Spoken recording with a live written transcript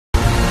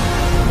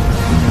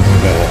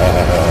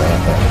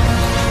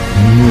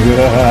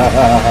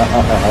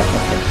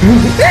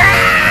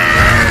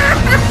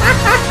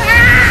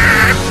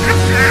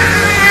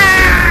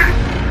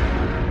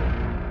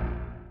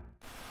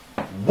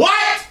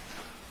What?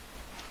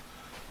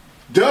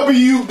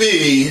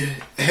 WB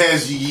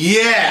has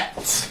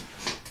yet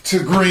to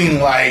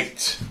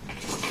greenlight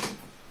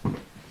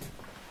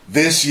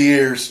this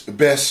year's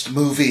best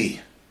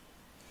movie.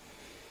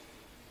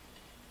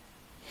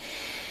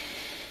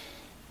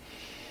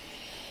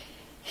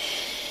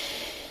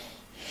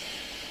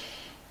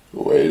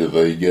 Wait till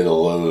they get a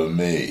load of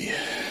me.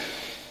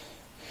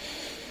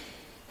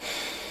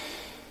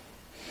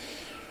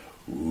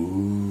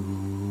 Ooh.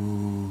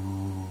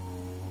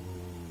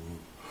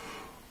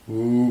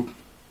 Ooh.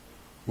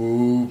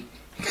 Ooh.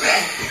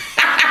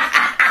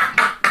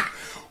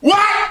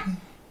 What?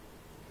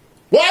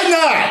 Why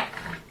not?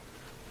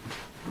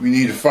 We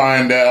need to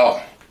find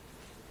out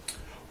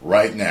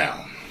right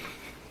now.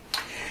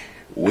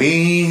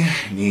 We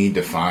need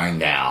to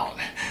find out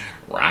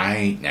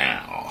right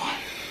now.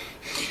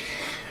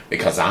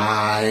 Because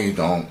I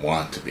don't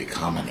want to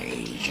become an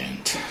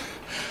agent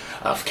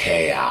of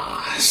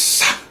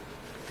chaos.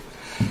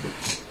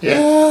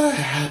 You're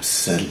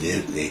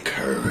absolutely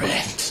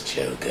correct,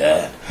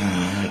 Joker.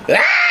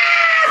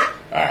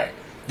 Alright.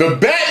 The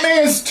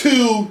Batman's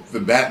 2, the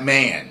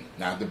Batman,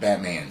 not the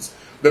Batmans.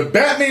 The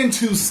Batman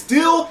 2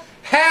 still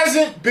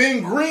hasn't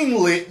been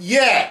greenlit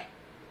yet.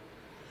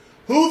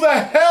 Who the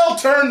hell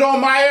turned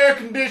on my air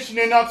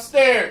conditioning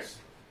upstairs?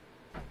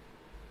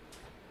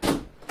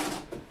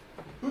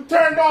 Who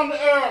turned on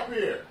the air up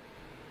here?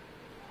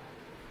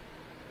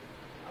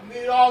 I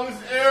need all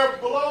this air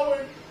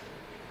blowing,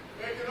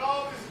 making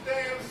all this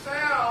damn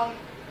sound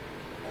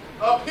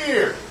up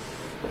here.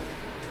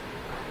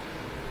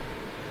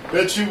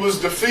 Bet you was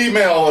the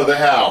female of the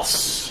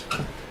house.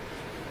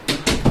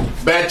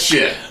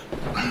 Betcha.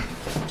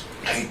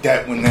 Hate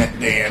that when that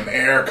damn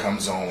air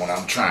comes on when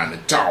I'm trying to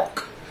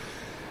talk.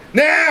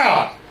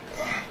 Now,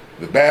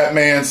 the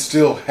Batman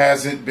still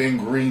hasn't been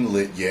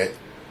greenlit yet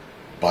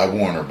by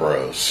Warner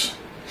Bros.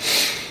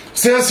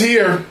 Says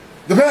here,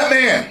 the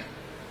Batman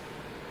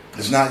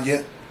has not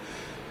yet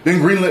been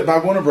greenlit by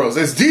Warner Bros.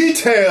 As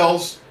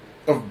details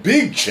of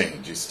big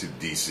changes to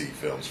DC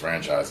Films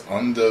franchise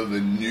under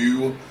the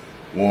new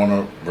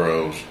Warner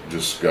Bros.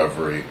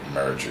 Discovery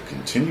merger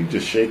continue to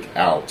shake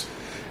out.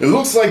 It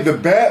looks like the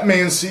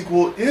Batman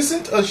sequel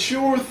isn't a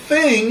sure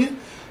thing,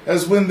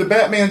 as when the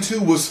Batman 2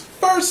 was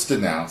first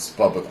announced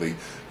publicly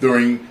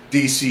during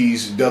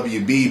DC's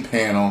WB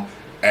panel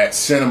at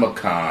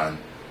CinemaCon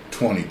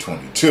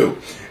 2022.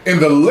 In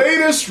the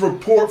latest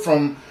report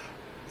from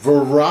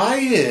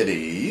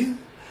Variety,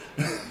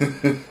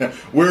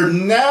 we're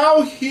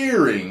now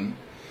hearing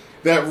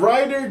that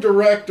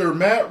writer-director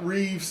Matt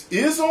Reeves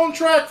is on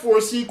track for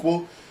a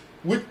sequel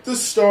with the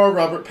star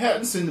Robert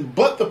Pattinson,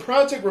 but the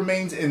project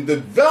remains in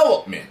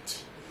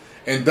development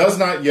and does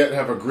not yet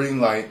have a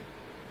green light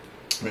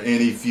for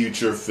any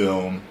future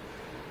film.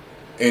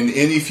 And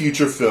any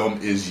future film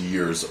is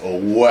years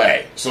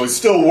away. So he's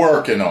still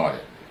working on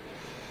it.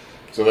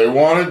 So they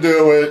want to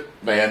do it.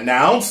 They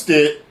announced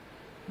it,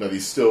 but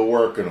he's still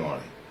working on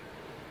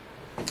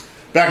it.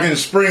 Back in the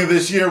spring of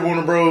this year,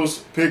 Warner Bros.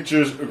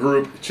 Pictures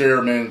Group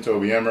chairman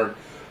Toby Emmerich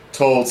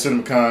told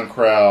CinemaCon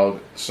crowd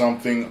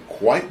something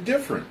quite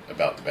different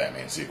about the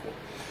Batman sequel.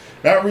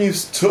 Matt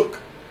Reeves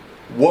took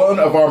one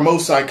of our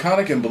most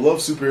iconic and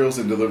beloved superheroes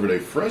and delivered a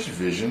fresh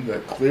vision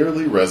that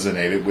clearly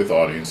resonated with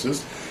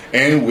audiences,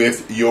 and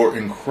with your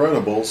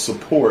incredible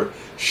support,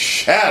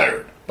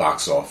 shattered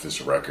box office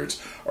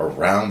records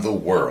around the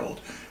world,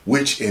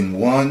 which is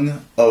one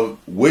of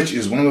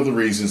the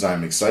reasons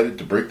I'm excited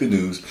to break the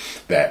news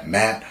that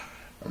Matt,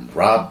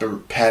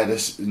 Robert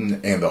Pattinson,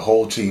 and the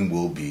whole team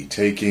will be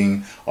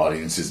taking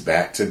audiences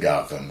back to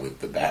Gotham with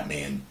the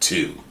Batman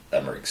 2,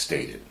 Emmerich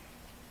stated.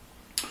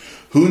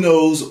 Who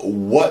knows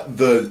what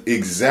the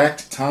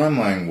exact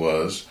timeline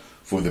was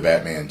for the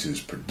Batman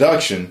 2's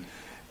production?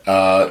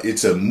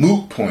 It's a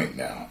moot point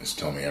now, as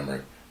Tony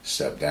Emmerich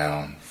stepped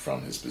down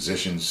from his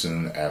position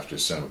soon after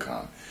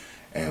CinemaCon.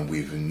 And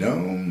we've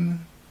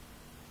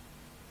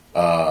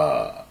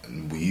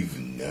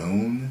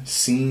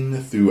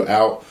seen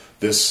throughout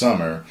this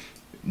summer,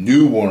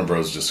 new Warner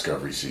Bros.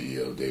 Discovery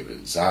CEO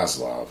David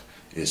Zaslav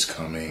is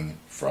coming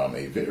from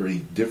a very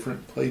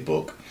different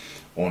playbook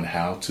on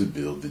how to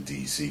build the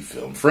DC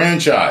film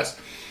franchise.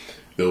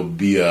 There'll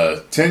be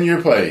a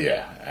 10-year play,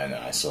 and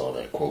I saw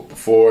that quote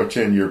before,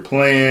 10-year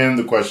plan.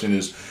 The question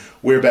is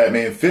where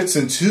Batman fits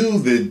into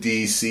the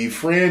DC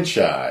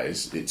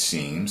franchise, it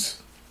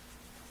seems.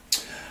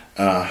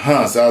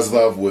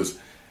 Zaslav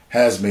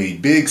has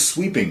made big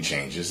sweeping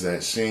changes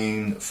that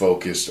seem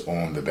focused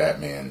on the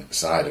Batman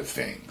side of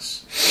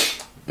things.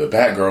 The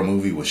Batgirl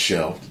movie was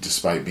shelved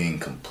despite being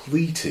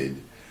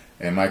completed,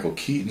 and Michael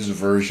Keaton's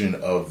version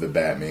of the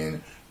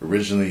Batman,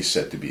 originally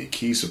set to be a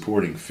key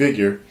supporting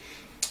figure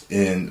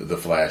in The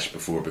Flash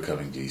before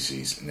becoming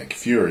DC's Nick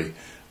Fury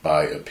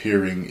by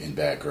appearing in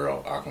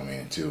Batgirl,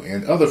 Aquaman 2,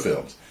 and other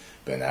films.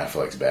 Ben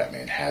Affleck's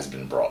Batman has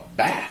been brought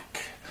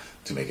back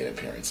to make an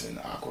appearance in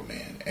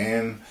Aquaman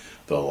and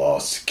the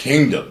Lost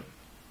Kingdom.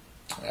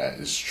 That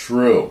is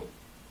true.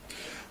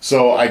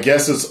 So I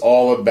guess it's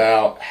all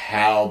about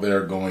how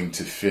they're going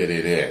to fit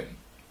it in.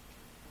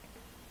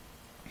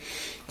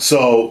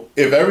 So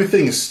if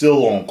everything is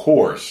still on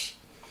course,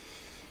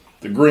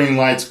 the green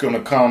light's going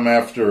to come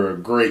after a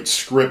great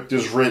script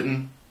is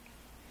written,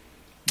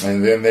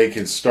 and then they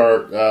can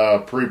start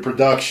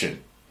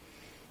pre-production.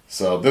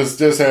 So this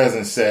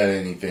hasn't said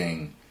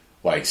anything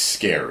like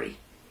scary.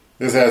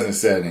 This hasn't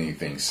said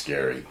anything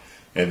scary.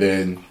 And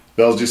then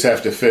they'll just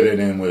have to fit it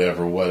in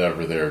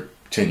whatever their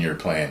 10-year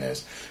plan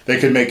is. They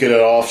could make it an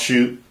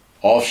offshoot.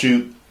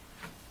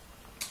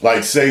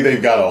 Like say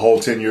they've got a whole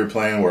 10-year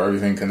plan where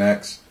everything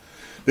connects.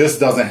 This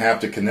doesn't have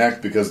to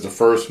connect because the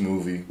first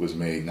movie was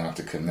made not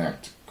to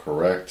connect,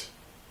 correct?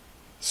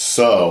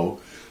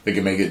 So they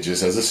can make it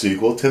just as a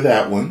sequel to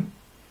that one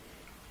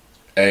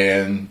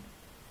and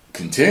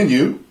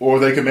continue, or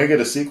they can make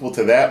it a sequel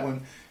to that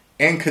one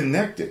and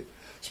connect it.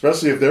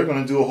 Especially if they're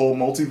going to do a whole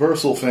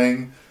multiversal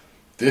thing.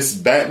 This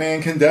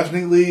Batman can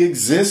definitely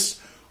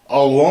exist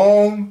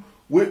along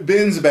with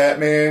Ben's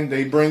Batman.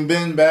 They bring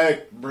Ben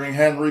back, bring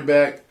Henry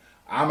back.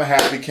 I'm a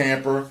happy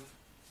camper.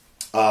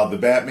 The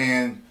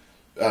Batman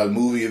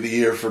movie of the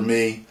year for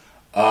me.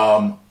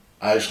 I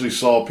actually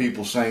saw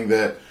people saying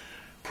that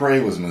Prey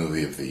was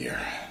movie of the year.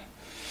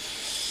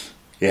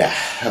 Yeah,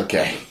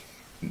 okay.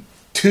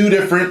 Two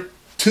different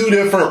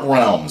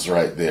realms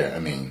right there. I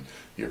mean,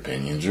 your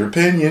opinion's your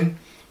opinion.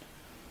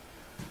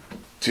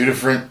 Two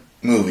different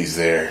movies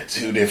there.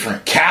 Two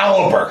different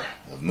caliber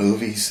of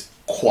movies,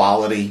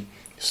 quality,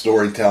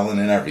 storytelling,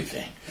 and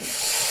everything.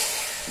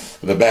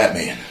 The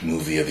Batman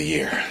movie of the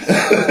year.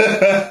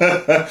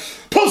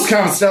 Post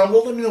comments down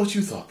below. Let me know what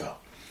you thought, though.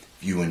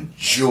 If you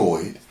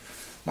enjoyed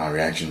my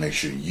reaction, make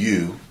sure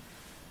you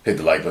hit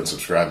the like button,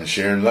 subscribe, and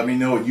share, and let me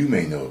know what you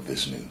may know of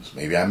this news.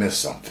 Maybe I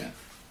missed something.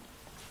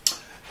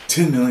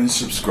 10 million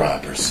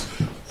subscribers